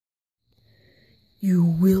You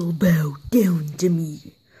will bow down to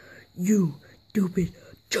me, you stupid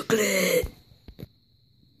chocolate.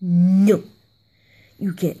 No,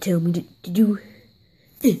 you can't tell me to do.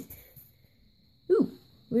 Ooh,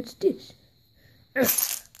 what's this?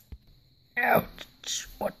 Ouch!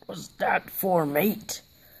 What was that for, mate?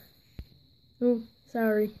 Oh,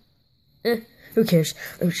 sorry. Who cares?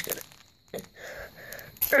 I'm just gonna.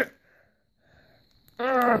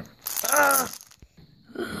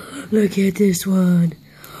 Look at this one.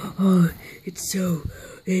 Oh, it's so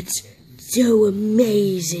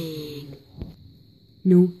amazing.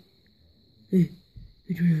 No. No,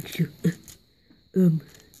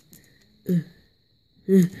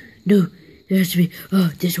 it has to be. Oh,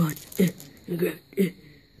 this one. There we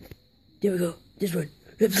go. This one.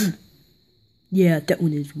 Yeah, that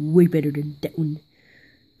one is way better than that one.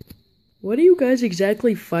 What are you guys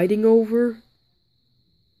exactly fighting over?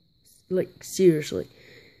 Like, seriously.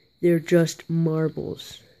 They're just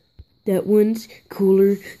marbles. That one's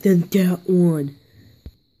cooler than that one.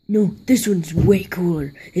 No, this one's way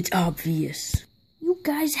cooler. It's obvious. You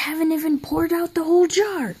guys haven't even poured out the whole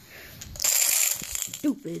jar.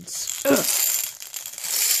 Stupids.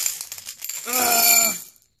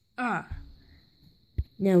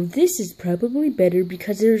 Now this is probably better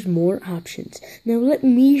because there's more options. Now let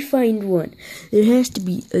me find one. There has to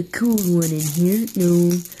be a cool one in here.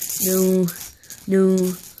 No.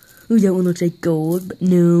 Ooh, that one looks like gold, but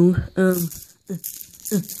no.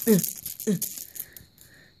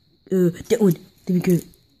 That one. Let me go.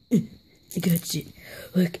 I got it.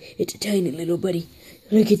 Look, it's a tiny little buddy.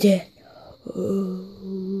 Look at that. Oh.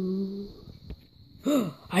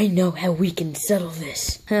 I know how we can settle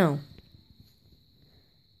this. How?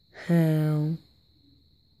 How?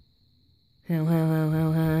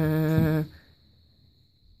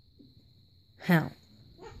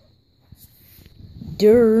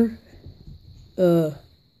 Durr.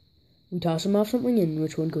 We toss them off something, and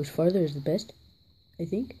which one goes farther is the best, I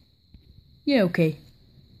think. Yeah, okay.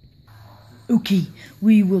 Okay,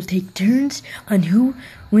 we will take turns on who,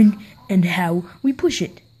 when, and how we push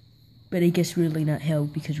it. But I guess really not how,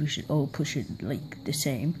 because we should all push it, like, the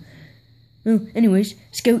same. Well, anyways,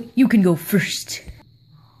 Scout, you can go first.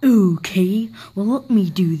 Okay, well, let me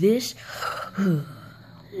do this. La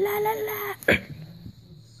la la.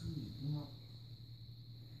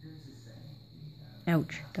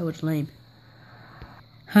 Ouch, that was lame.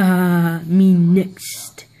 Ha, me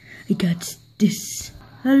next. I got this.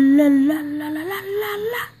 La la la la la la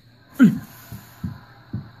la.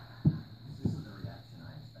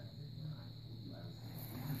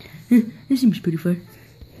 This seems pretty fun.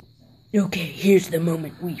 Okay, here's the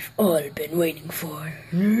moment we've all been waiting for.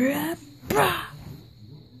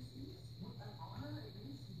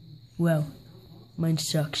 Well, mine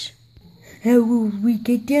sucks. How will we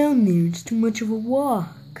get down there? It's too much of a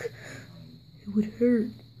walk. It would hurt.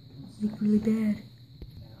 Look really bad.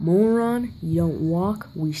 Moron, you don't walk,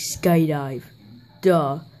 we skydive.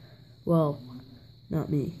 Duh. Well, not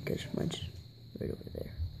me, because mine's right over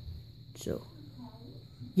there. So,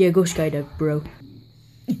 yeah, go skydive, bro.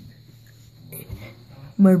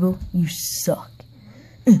 Marble, you suck.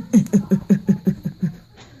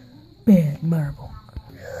 Bad marble.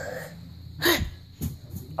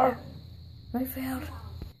 I failed.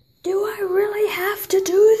 Do I really have to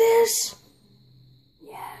do this?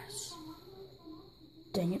 Yes.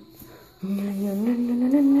 Dang it.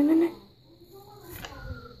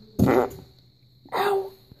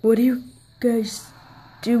 Ow! What are you guys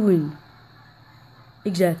doing?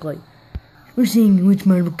 Exactly. We're seeing which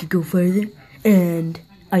marble could go further, and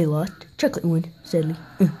I lost. Chocolate one, sadly.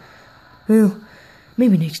 Well,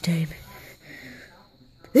 maybe next time.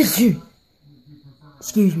 Excuse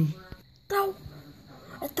me. No,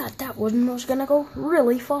 I thought that one was gonna go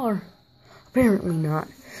really far. Apparently not.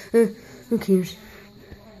 Who cares?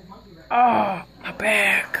 Ah, my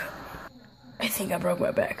back. I think I broke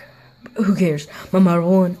my back. But who cares? My marble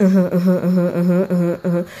won.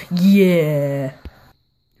 Yeah.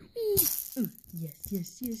 Yes.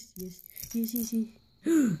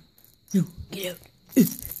 No, get out.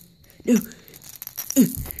 No.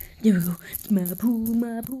 There we go. My pool.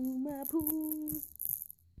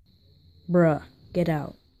 Bruh, get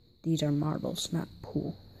out. These are marbles, not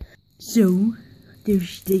pool. So, they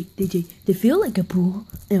feel like a pool.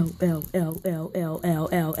 Ow.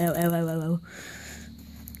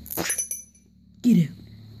 Get out.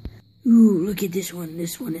 Ooh, look at this one.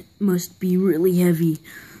 This one, it must be really heavy.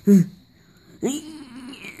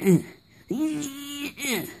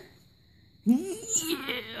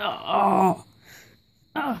 Oh.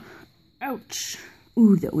 Ouch.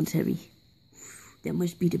 Ooh, that one's heavy. That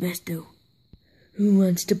must be the best, though. Who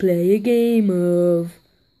wants to play a game of...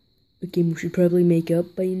 A game we should probably make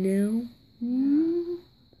up by now?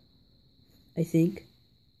 I think.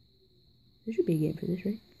 There should be a game for this,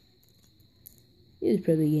 right? Yeah, there's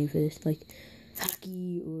probably a game for this, like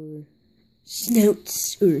hockey or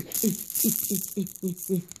snouts or...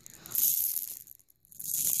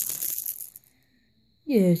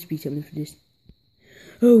 Yeah, there should be something for this.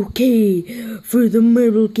 Okay, for the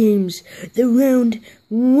marble games, the round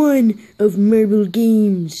 1 of marble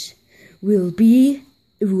games will be...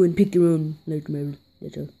 Everyone pick their own large marble,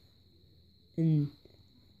 that's all. And,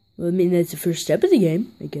 well, I mean, that's the first step of the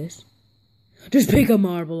game, I guess. Just pick a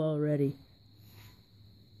marble already.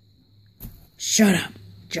 Shut up.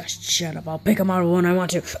 Just shut up. I'll pick a marble when I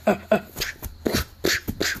want to.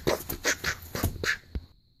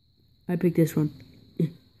 I picked this one.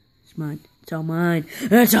 It's mine. It's all mine.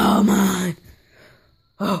 It's all mine.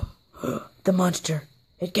 Oh, the monster.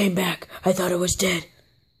 It came back. I thought it was dead.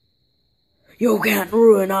 You can't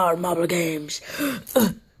ruin our marble games.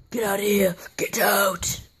 Get out of here. Get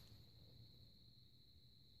out.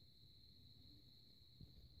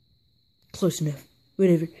 Close enough.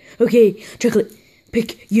 Whatever. Okay, Chocolate.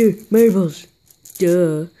 Pick your marbles.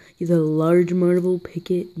 Duh. You're the large marble.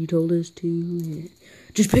 Pick it. You told us to. Yeah.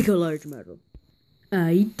 Just pick a large marble.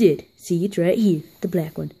 I did. See, it's right here. The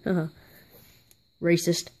black one.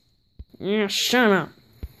 Racist. Yeah, shut up.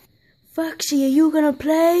 Foxy, are you gonna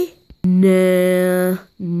play? Nah,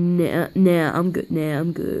 I'm good. Nah,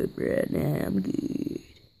 I'm good, bruh. Nah, I'm good.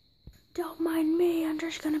 Don't mind me, I'm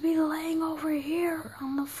just gonna be laying over here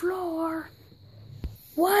on the floor.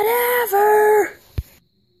 Whatever!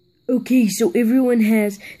 Okay, so everyone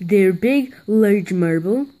has their big, large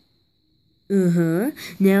marble.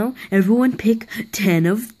 Now, everyone pick 10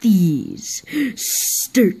 of these.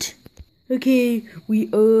 Start. Okay, we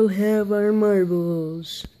all have our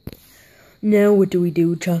marbles. Now what do we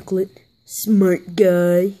do, Chocolate? Smart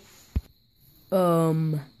guy.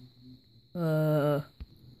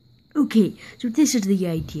 Okay, so this is the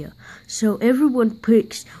idea. So everyone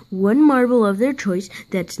picks one marble of their choice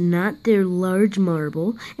that's not their large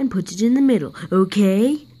marble and puts it in the middle.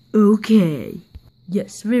 Okay? Okay.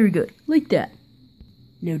 Yes, very good. Like that.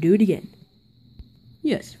 Now do it again.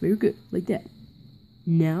 Yes, very good. Like that.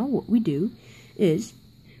 Now what we do is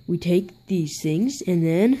we take these things and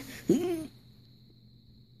then...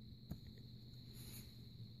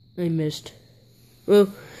 I missed.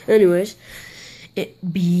 Well, anyways, it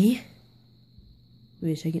be...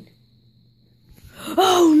 Wait a second.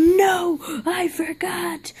 Oh no! I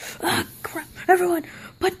forgot! Ah, crap. Everyone,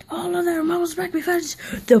 put all of their marbles back because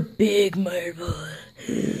the big marble.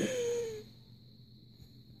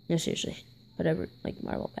 No, seriously. Whatever, like,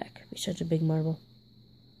 marble back. Be such a big marble.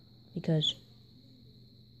 Because.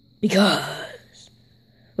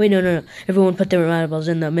 Wait, no. Everyone put their marbles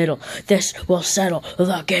in the middle. This will settle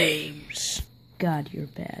the games. God, you're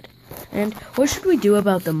bad. And what should we do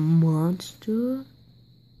about the monster?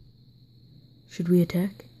 Should we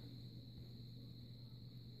attack?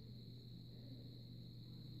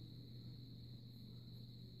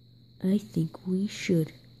 I think we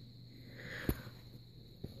should.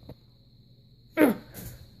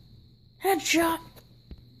 Headshot!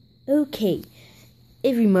 Okay.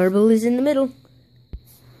 Every marble is in the middle.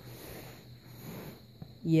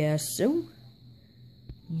 Yeah, so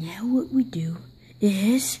now what we do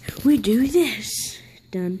is we do this.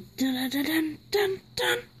 Dun dun dun dun dun dun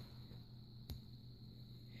dun.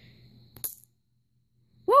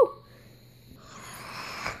 Whoa!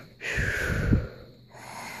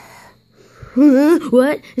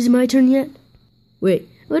 What? Is it my turn yet? Wait,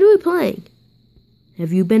 what are we playing?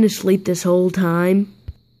 Have you been asleep this whole time?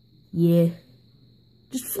 Yeah.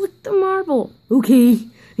 Just flick the marble. Okay,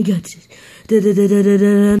 I got this.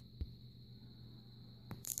 Da-da-da-da-da-da.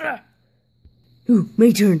 Ooh,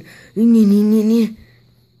 my turn.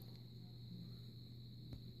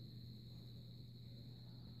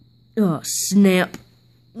 Oh, snap.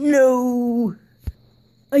 No!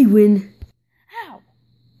 I win. How?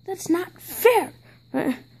 That's not fair.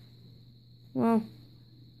 Well,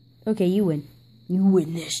 okay, you win. You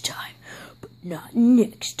win this time, but not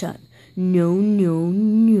next time.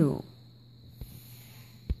 No.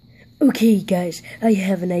 Okay, guys, I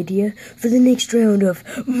have an idea for the next round of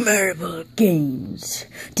marble games.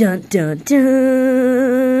 Dun dun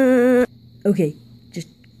dun. Okay, just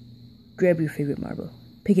grab your favorite marble.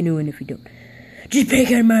 Pick a new one if you don't. Just pick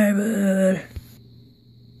a marble.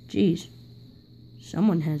 Jeez,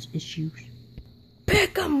 someone has issues.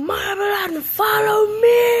 Pick a marble and follow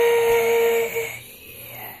me.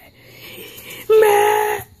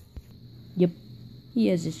 Yep, he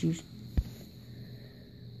has issues.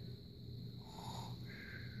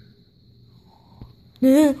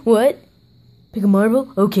 What? Pick a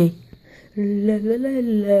marble? Okay. La la la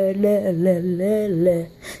la la la la la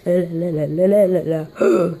la la la la la la.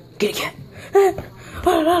 Get a cat.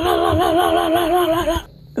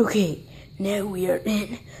 Okay, now we are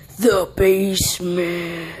in the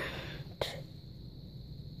basement.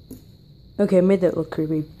 Okay, I made that look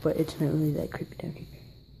creepy, but it's not really that creepy down here.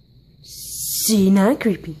 See, not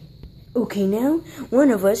creepy. Okay, now one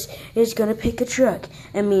of us is gonna pick a truck.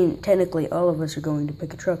 I mean, technically all of us are going to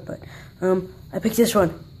pick a truck, but I picked this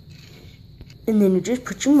one. And then you just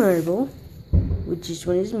put your marble, which this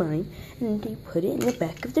one is mine, and you put it in the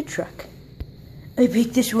back of the truck. I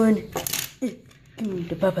picked this one. Come on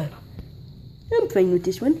to Papa. I'm fine with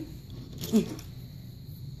this one.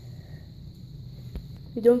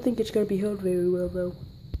 I don't think it's gonna be held very well though.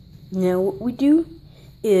 Now what we do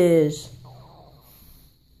is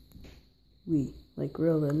we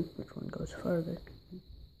roll them. Which one goes farther?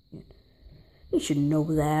 Yeah. You should know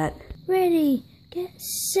that. Ready, get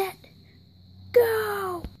set,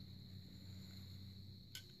 go!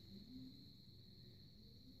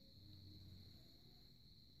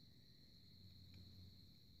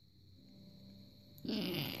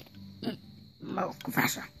 Move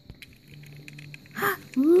faster.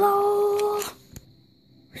 LOL.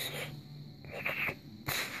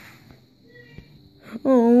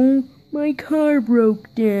 Oh, my car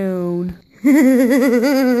broke down.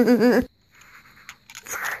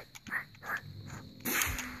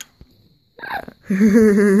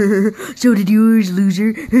 So did yours,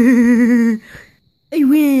 loser. I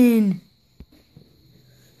win.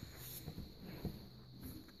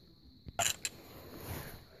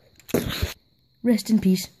 Rest in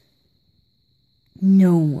peace.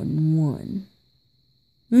 No one won.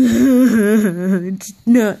 It's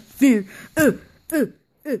not fair.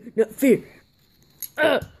 Not fair.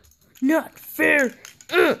 Not fair.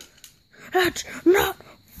 That's not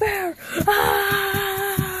fair.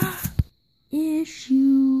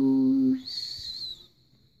 Issues.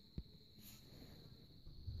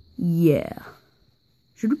 Yeah.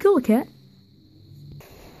 Should we kill a cat?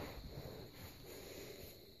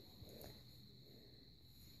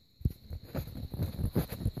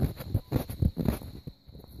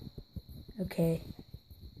 Okay,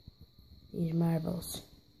 these marbles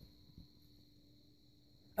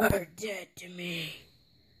are dead to me.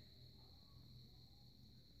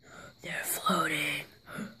 They're floating.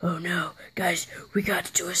 Oh no, guys, we got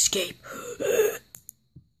to escape.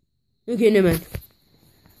 Okay, never mind.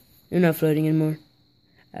 They're not floating anymore.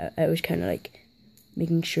 I was kind of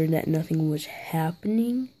making sure that nothing was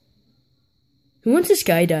happening. Who wants to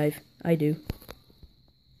skydive? I do.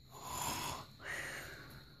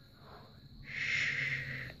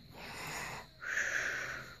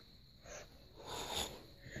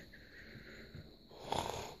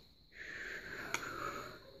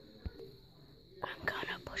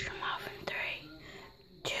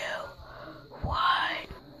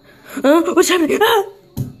 What's happening? Ah!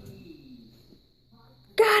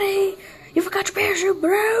 Daddy, you forgot your parachute,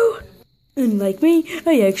 bro. Unlike me,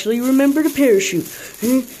 I actually remembered a parachute.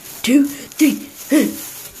 1, 2, 3.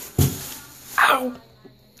 Ow!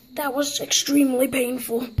 That was extremely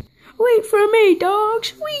painful. Wait for me,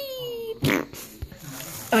 dogs. Whee!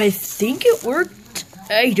 I think it worked.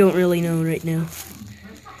 I don't really know right now.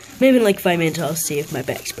 Maybe in 5 minutes I'll see if my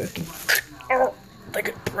back's broken. Oh, I think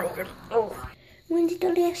it's broken. Oh. When's the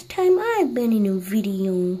last time I've been in a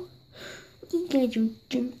video? You guys are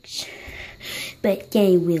jerks. But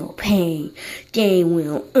they will pay. They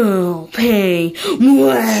will all pay.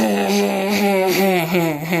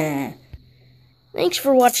 Thanks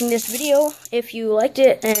for watching this video. If you liked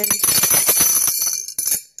it, and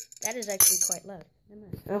that is actually quite loud.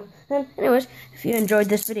 Anyways, if you enjoyed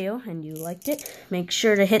this video and you liked it, make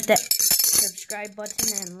sure to hit that subscribe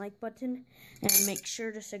button and like button, and make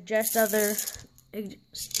sure to suggest other,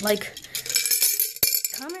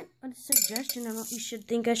 comment a suggestion on what you should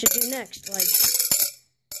think I should do next,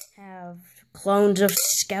 have clones of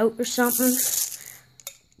Scout or something.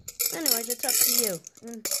 Anyways, it's up to you,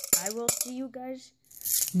 and I will see you guys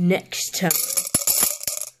next time.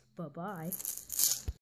 Bye-bye.